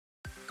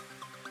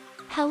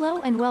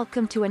Hello and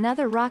welcome to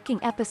another rocking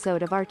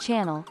episode of our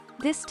channel.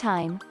 This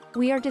time,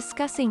 we are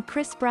discussing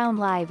Chris Brown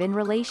live in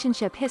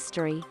relationship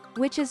history,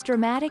 which is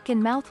dramatic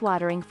and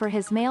mouthwatering for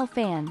his male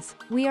fans.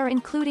 We are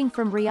including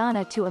from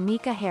Rihanna to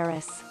Ammika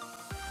Harris.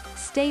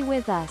 Stay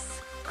with us.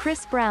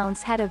 Chris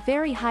Brown's had a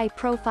very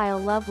high-profile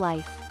love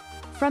life.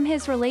 From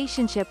his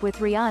relationship with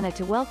Rihanna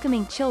to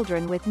welcoming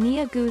children with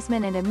Nia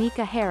Guzman and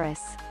Ammika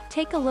Harris,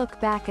 take a look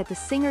back at the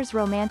singer's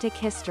romantic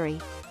history.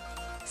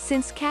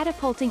 Since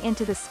catapulting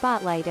into the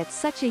spotlight at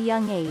such a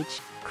young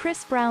age,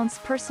 Chris Brown's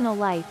personal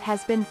life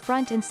has been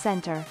front and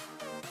center.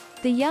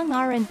 The young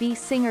R&B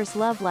singer's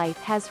love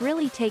life has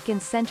really taken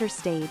center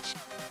stage.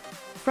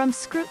 From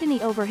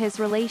scrutiny over his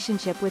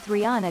relationship with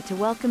Rihanna to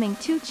welcoming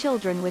two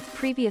children with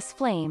previous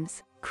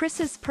flames,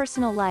 Chris's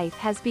personal life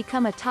has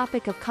become a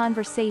topic of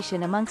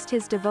conversation amongst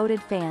his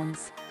devoted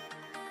fans.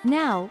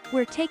 Now,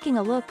 we're taking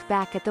a look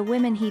back at the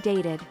women he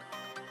dated.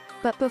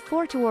 But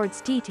before towards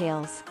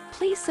details,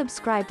 please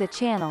subscribe the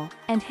channel,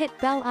 and hit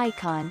bell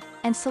icon,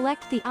 and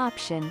select the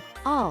option,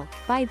 all.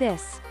 By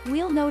this,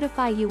 we'll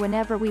notify you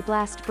whenever we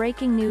blast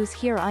breaking news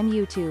here on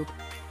YouTube.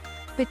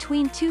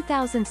 Between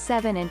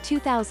 2007 and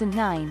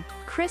 2009,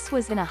 Chris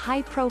was in a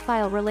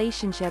high-profile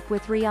relationship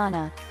with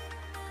Rihanna.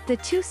 The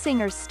two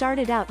singers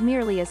started out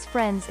merely as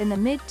friends in the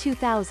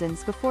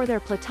mid-2000s before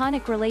their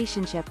platonic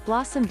relationship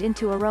blossomed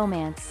into a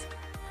romance.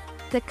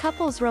 The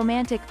couple's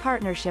romantic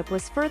partnership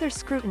was further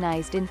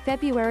scrutinized in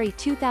February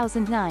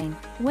 2009,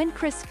 when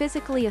Chris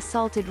physically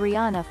assaulted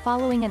Rihanna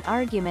following an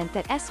argument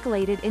that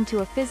escalated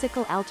into a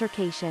physical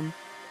altercation.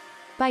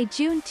 By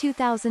June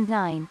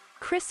 2009,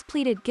 Chris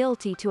pleaded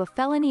guilty to a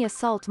felony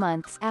assault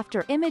months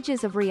after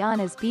images of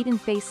Rihanna's beaten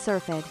face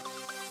surfaced.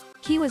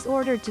 He was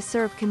ordered to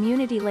serve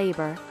community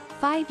labor,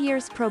 5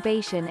 years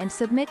probation and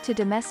submit to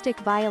domestic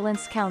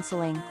violence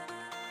counseling.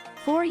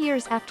 4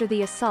 years after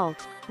the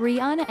assault,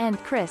 Rihanna and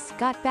Chris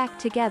got back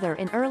together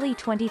in early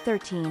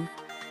 2013.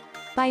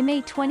 By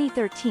May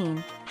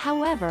 2013,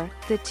 however,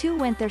 the two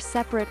went their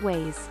separate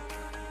ways.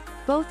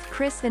 Both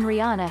Chris and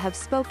Rihanna have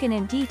spoken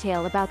in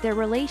detail about their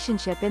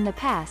relationship in the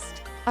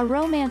past, a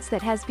romance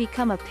that has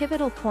become a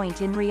pivotal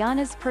point in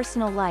Rihanna's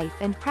personal life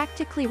and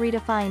practically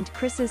redefined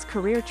Chris's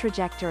career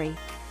trajectory.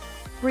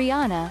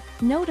 Rihanna,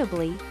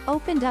 notably,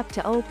 opened up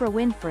to Oprah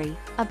Winfrey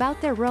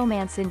about their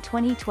romance in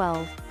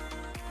 2012.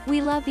 "We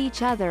love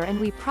each other and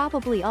we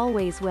probably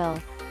always will.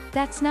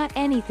 That's not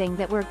anything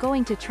that we're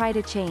going to try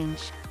to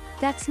change.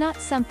 That's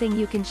not something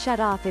you can shut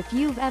off if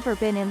you've ever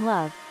been in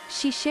love,"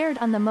 she shared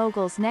on the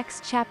Mogul's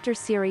Next Chapter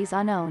series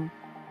on OWN.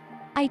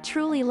 "I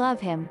truly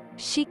love him,"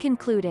 she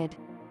concluded.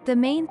 "The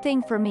main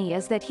thing for me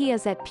is that he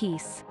is at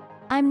peace.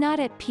 I'm not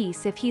at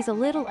peace if he's a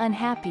little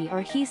unhappy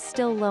or he's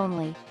still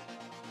lonely.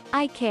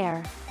 I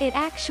care. It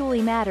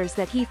actually matters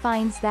that he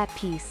finds that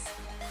peace."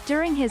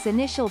 During his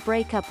initial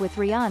breakup with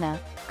Rihanna,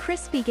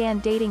 Chris began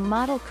dating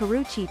model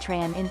Karrueche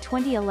Tran in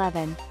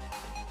 2011.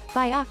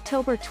 By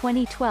October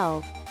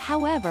 2012,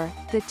 however,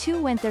 the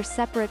two went their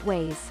separate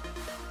ways.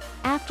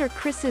 After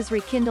Chris's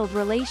rekindled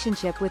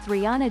relationship with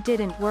Rihanna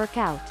didn't work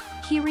out,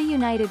 he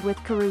reunited with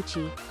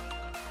Karrueche.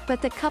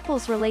 But the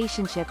couple's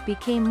relationship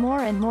became more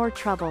and more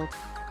troubled.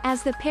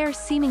 As the pair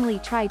seemingly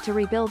tried to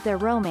rebuild their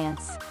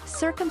romance,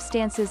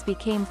 circumstances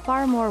became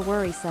far more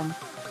worrisome.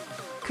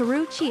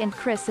 Karrueche and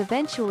Chris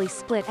eventually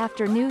split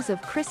after news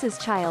of Chris's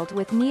child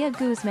with Nia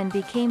Guzman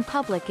became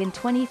public in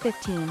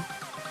 2015.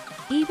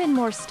 Even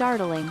more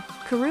startling,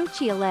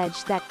 Karrueche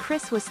alleged that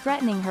Chris was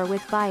threatening her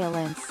with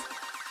violence.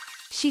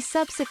 She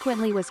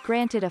subsequently was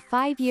granted a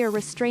 5-year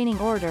restraining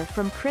order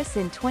from Chris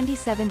in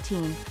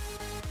 2017.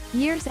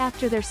 Years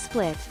after their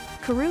split,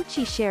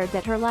 Karrueche shared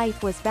that her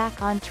life was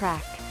back on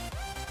track.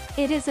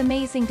 "It is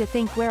amazing to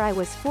think where I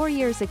was 4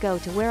 years ago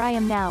to where I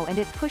am now, and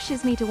it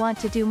pushes me to want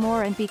to do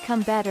more and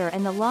become better,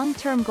 and the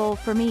long-term goal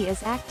for me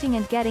is acting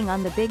and getting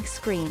on the big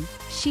screen,"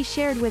 she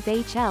shared with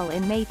HL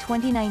in May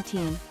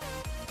 2019.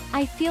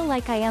 "I feel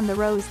like I am the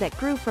rose that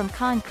grew from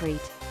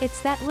concrete. It's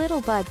that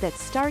little bud that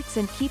starts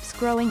and keeps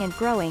growing,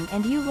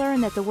 and you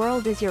learn that the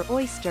world is your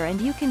oyster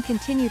and you can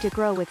continue to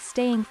grow with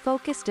staying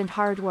focused and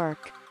hard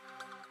work."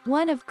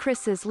 One of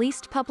Chris's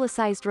least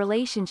publicized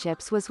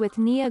relationships was with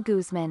Nia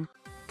Guzman.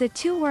 The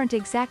two weren't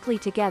exactly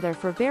together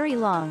for very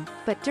long,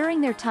 but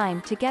during their time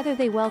together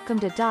they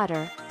welcomed a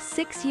daughter,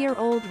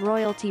 6-year-old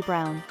Royalty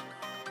Brown.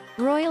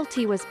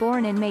 Royalty was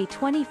born in May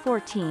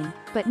 2014,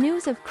 but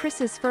news of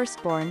Chris's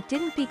firstborn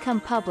didn't become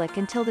public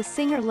until the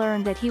singer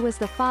learned that he was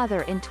the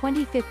father in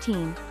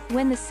 2015,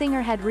 when the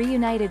singer had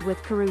reunited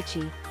with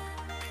Karrueche.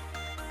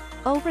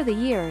 Over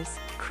the years,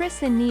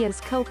 Chris and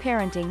Nia's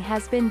co-parenting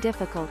has been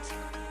difficult.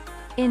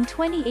 In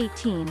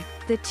 2018,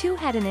 the two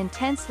had an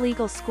intense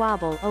legal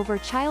squabble over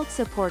child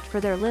support for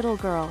their little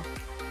girl.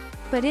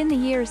 But in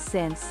the years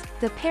since,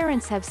 the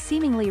parents have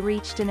seemingly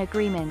reached an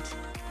agreement.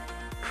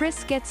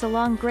 Chris gets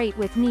along great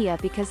with Nia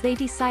because they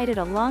decided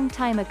a long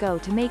time ago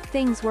to make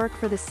things work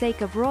for the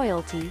sake of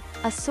Royalty,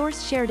 a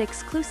source shared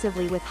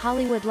exclusively with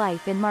Hollywood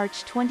Life in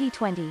March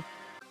 2020.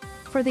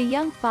 For the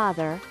young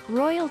father,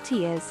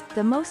 royalty is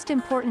the most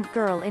important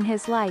girl in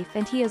his life,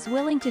 and he is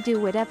willing to do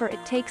whatever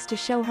it takes to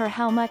show her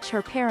how much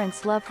her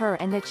parents love her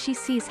and that she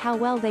sees how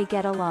well they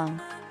get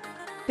along.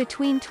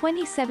 Between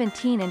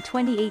 2017 and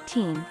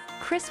 2018,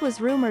 Chris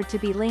was rumored to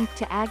be linked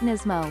to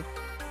Agnes Mo.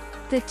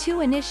 The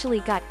two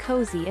initially got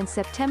cozy in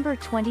September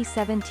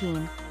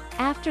 2017.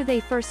 After they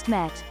first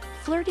met,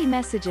 flirty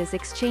messages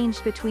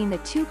exchanged between the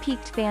two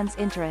piqued fans'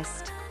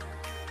 interest.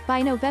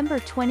 By November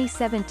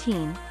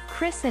 2017,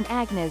 Chris and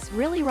Agnes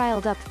really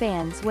riled up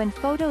fans when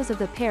photos of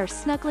the pair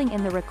snuggling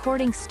in the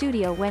recording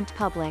studio went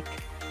public.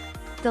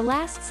 The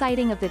last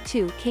sighting of the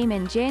two came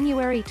in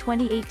January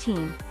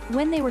 2018,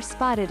 when they were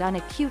spotted on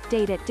a cute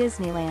date at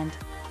Disneyland.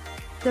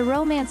 The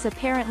romance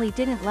apparently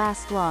didn't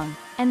last long,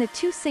 and the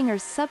two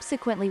singers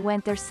subsequently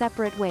went their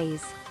separate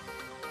ways.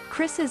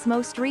 Chris's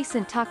most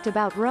recent talked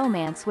about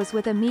romance was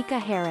with Ammika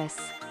Harris.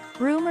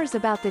 Rumors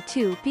about the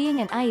two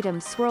being an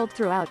item swirled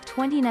throughout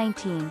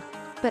 2019.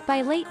 But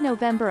by late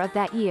November of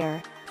that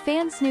year,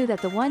 fans knew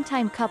that the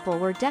one-time couple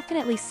were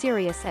definitely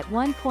serious at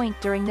one point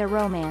during their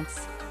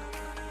romance.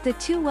 The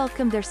two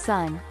welcomed their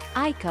son,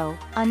 Aiko,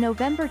 on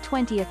November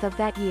 20th of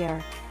that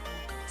year.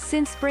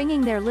 Since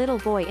bringing their little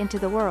boy into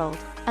the world,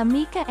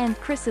 Ammika and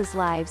Chris's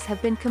lives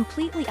have been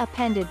completely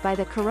upended by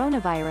the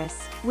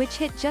coronavirus, which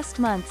hit just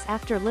months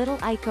after little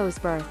Aiko's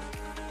birth.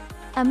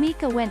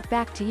 Ammika went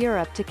back to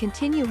Europe to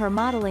continue her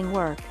modeling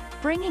work,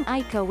 bringing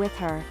Aiko with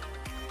her.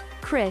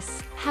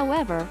 Chris,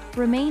 however,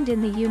 remained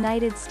in the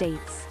United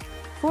States.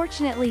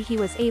 Fortunately, he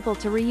was able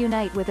to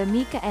reunite with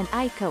Ammika and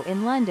Aiko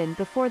in London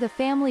before the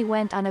family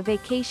went on a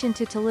vacation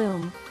to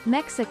Tulum,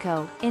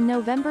 Mexico, in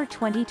November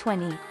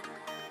 2020.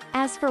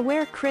 As for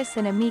where Chris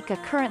and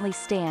Ammika currently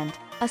stand,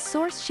 a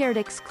source shared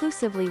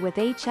exclusively with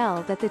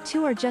HL that the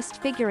two are just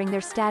figuring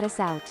their status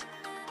out.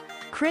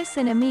 Chris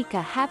and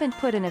Ammika haven't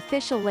put an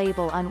official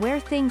label on where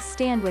things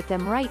stand with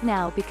them right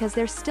now because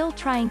they're still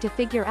trying to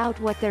figure out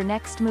what their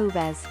next move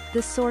is,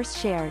 the source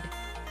shared.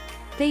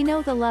 They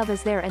know the love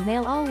is there and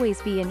they'll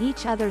always be in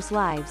each other's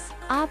lives,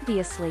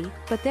 obviously,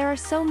 but there are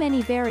so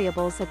many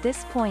variables at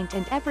this point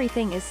and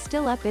everything is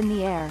still up in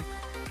the air.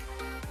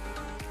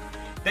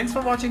 Thanks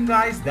for watching,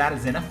 guys. That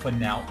is enough for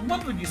now.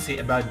 What would you say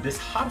about this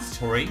hot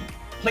story?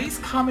 Please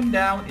comment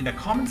down in the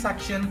comment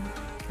section,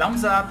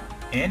 thumbs up,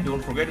 and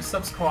don't forget to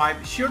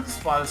subscribe, share this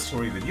file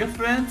story with your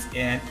friends,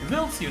 and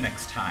we'll see you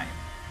next time.